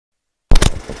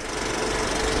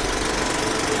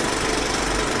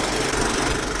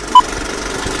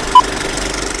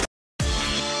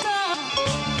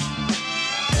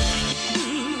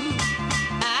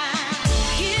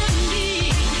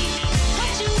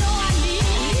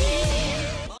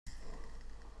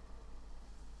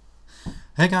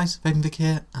Hey guys, Vick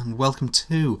here and welcome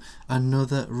to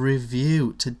another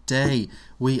review. Today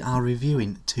we are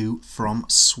reviewing two from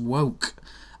Swoke.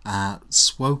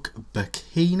 Swoke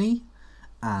Bikini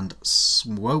and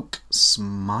Swoke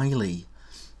Smiley.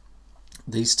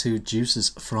 These two juices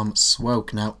from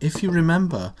Swoke. Now if you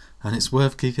remember, and it's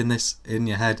worth keeping this in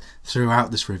your head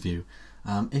throughout this review,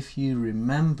 if you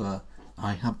remember,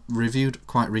 I have reviewed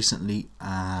quite recently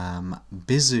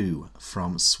Bizu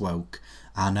from Swoke,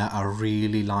 and I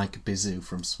really like Bizu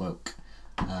from Swoke.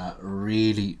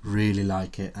 Really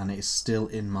like it, and it's still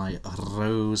in my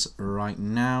rose right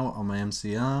now on my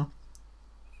MCR.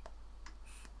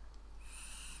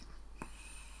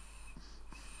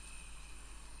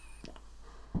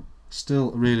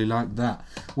 Still really like that.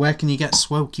 Where can you get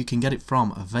Swoke? You can get it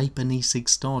from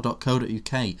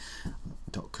vapenesigstore.co.uk.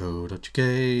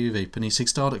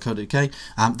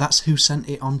 vapenesigstore.co.uk. That's who sent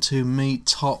it on to me.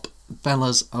 Top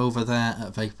fellas over there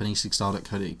at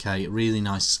vapenesigstore.co.uk. Really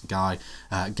nice guy.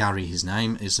 Gary, his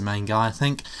name, is the main guy, I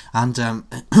think, and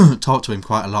talked to him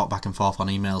quite a lot back and forth on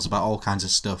emails about all kinds of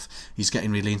stuff. He's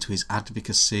getting really into his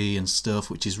advocacy and stuff,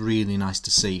 which is really nice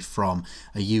to see from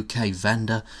a UK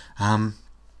vendor.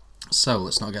 So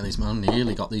let's not get these. I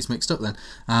nearly got these mixed up then.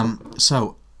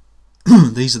 So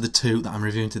these are the two that I'm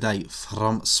reviewing today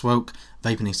from Swoke,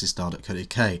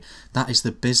 vapenesigstore.co.uk. That is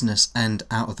the business end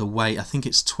out of the way. I think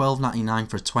it's $12.99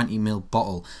 for a 20ml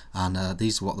bottle, and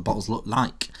these are what the bottles look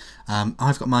like.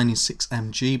 I've got mine in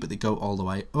 6mg, but they go all the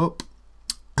way up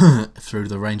through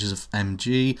the ranges of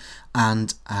mg,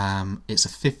 and it's a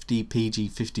 50 PG,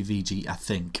 50 VG, I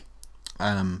think.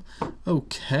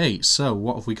 Okay, so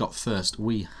what have we got first?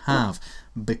 We have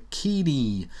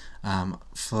Bikini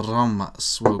from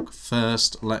Swoke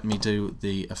first. Let me do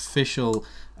the official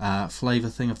flavour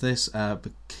thing of this.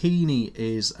 Bikini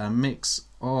is a mix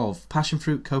of passion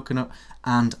fruit, coconut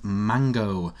and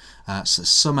mango. So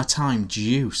summertime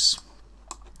juice.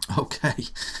 Okay,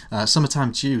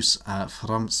 summertime juice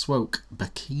from Swoke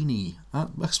Bikini. I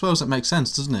suppose that makes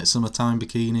sense, doesn't it? Summertime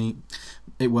bikini.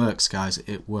 It works, guys,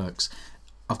 it works.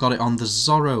 I've got it on the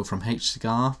Zorro from H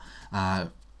Cigar.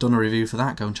 Done a review for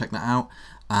that, go and check that out.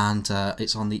 And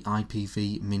it's on the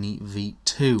IPV Mini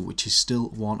V2, which is still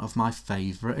one of my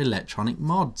favourite electronic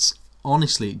mods.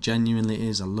 Honestly, it genuinely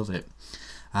is, I love it.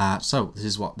 So this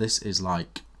is what this is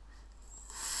like.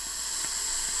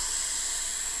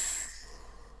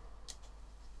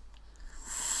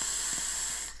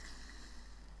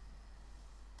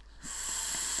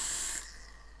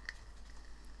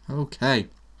 Okay,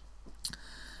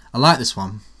 I like this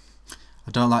one.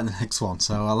 I don't like the next one.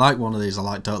 So I like one of these,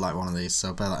 don't like one of these,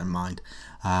 so bear that in mind.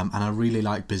 And I really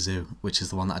like Bizu, which is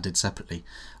the one that I did separately.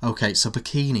 Okay, so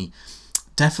Bikini,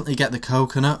 definitely get the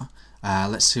coconut.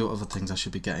 Let's see what other things I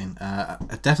should be getting.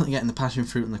 Definitely getting the passion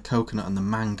fruit and the coconut and the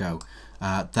mango.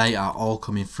 They are all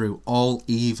coming through, all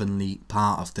evenly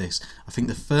part of this. I think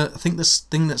the thing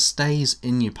that stays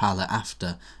in your palate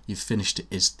after you've finished it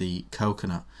is the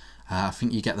coconut. I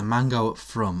think you get the mango up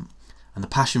front, and the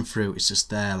passion fruit is just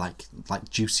there, like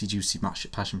juicy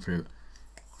passion fruit.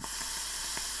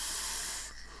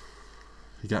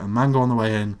 You get the mango on the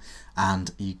way in,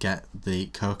 and you get the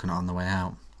coconut on the way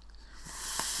out.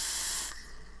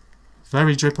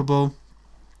 Very drippable,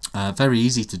 very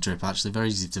easy to drip, actually, very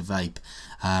easy to vape.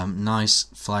 Nice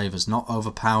flavours, not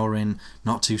overpowering,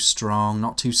 not too strong,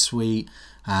 not too sweet.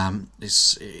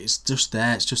 It's just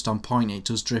there, it's just on point. It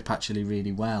does drip actually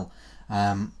really well,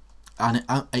 and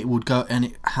it would go, and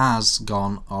it has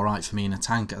gone all right for me in a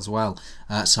tank as well.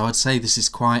 So I'd say this is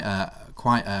quite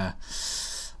a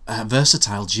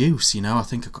versatile juice. You know, I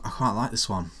think I quite like this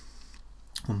one.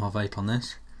 One more vape on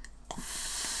this.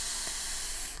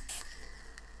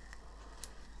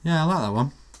 Yeah, I like that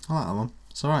one. I like that one.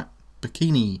 It's alright.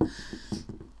 Bikini.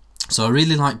 So I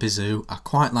really like Bizu. I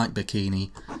quite like Bikini.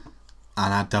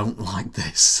 And I don't like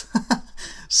this.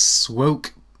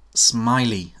 Swoke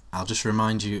Smiley. I'll just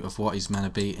remind you of what he's meant to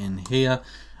be in here.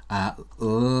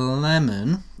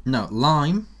 Lime,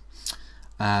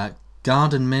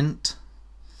 garden mint,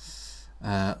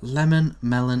 lemon,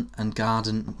 melon and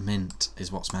garden mint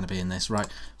is what's meant to be in this. Right,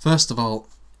 first of all,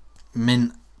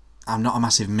 mint. I'm not a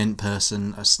massive mint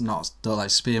person. Don't like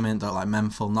spearmint, don't like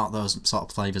menthol, not those sort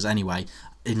of flavours anyway.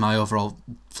 In my overall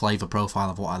flavour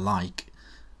profile of what I like,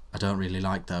 I don't really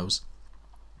like those.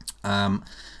 And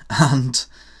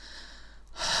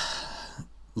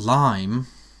lime,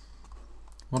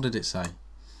 what did it say?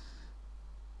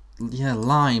 Yeah,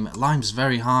 lime's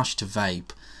very harsh to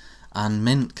vape, and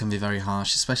mint can be very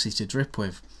harsh, especially to drip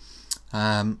with.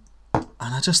 And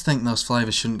I just think those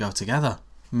flavours shouldn't go together.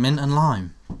 Mint and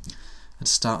lime. I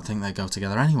just don't think they go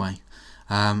together anyway.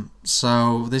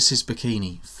 So this is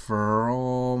Bikini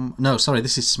from... No, sorry,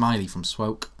 this is Smiley from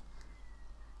Swoke.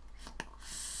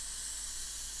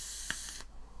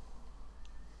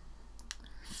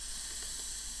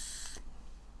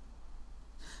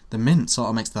 The mint sort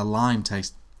of makes the lime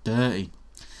taste dirty.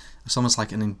 It's almost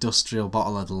like an industrial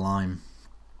bottle of the lime.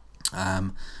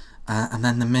 And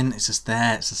then the mint is just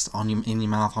there. It's just on your, in your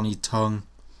mouth, on your tongue.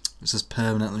 It's just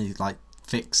permanently like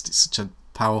fixed. It's such a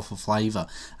powerful flavour.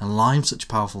 And lime's such a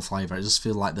powerful flavour. I just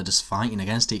feel like they're just fighting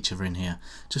against each other in here.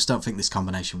 Just don't think this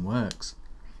combination works.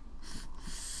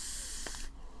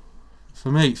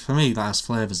 For me, that has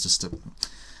flavours just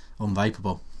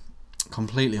unvapeable.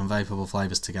 Completely unvapeable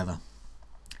flavours together,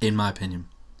 in my opinion.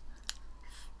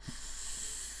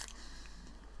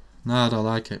 No, I don't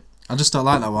like it. I just don't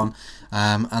like that one.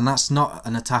 And that's not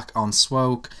an attack on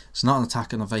Swoke. It's not an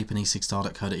attack on the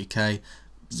vaping-e6store.co.uk.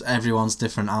 Everyone's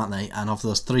different, aren't they? And of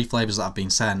those 3 flavours that have been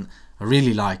sent, I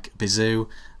really like Bizoo.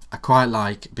 I quite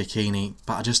like Bikini,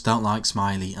 but I just don't like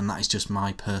Smiley, and that is just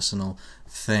my personal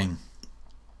thing.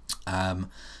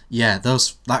 Yeah,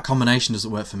 that combination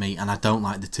doesn't work for me, and I don't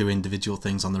like the 2 individual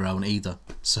things on their own either.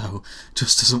 So,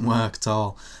 just doesn't work at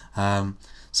all.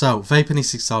 So,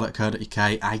 vaping-e6store.co.uk,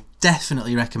 I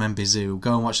definitely recommend Bizoo.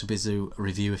 Go and watch the Bizoo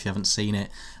review if you haven't seen it.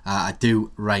 I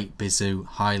do rate Bizoo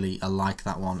highly. I like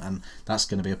that one, and that's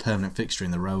going to be a permanent fixture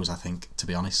in the rows, I think, to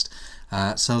be honest.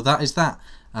 So that is that.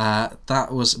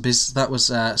 That was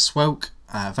Swoke,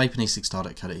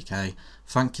 vaping-e6store.co.uk.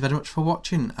 Thank you very much for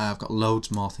watching. I've got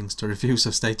loads more things to review,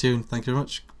 so stay tuned. Thank you very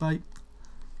much. Bye.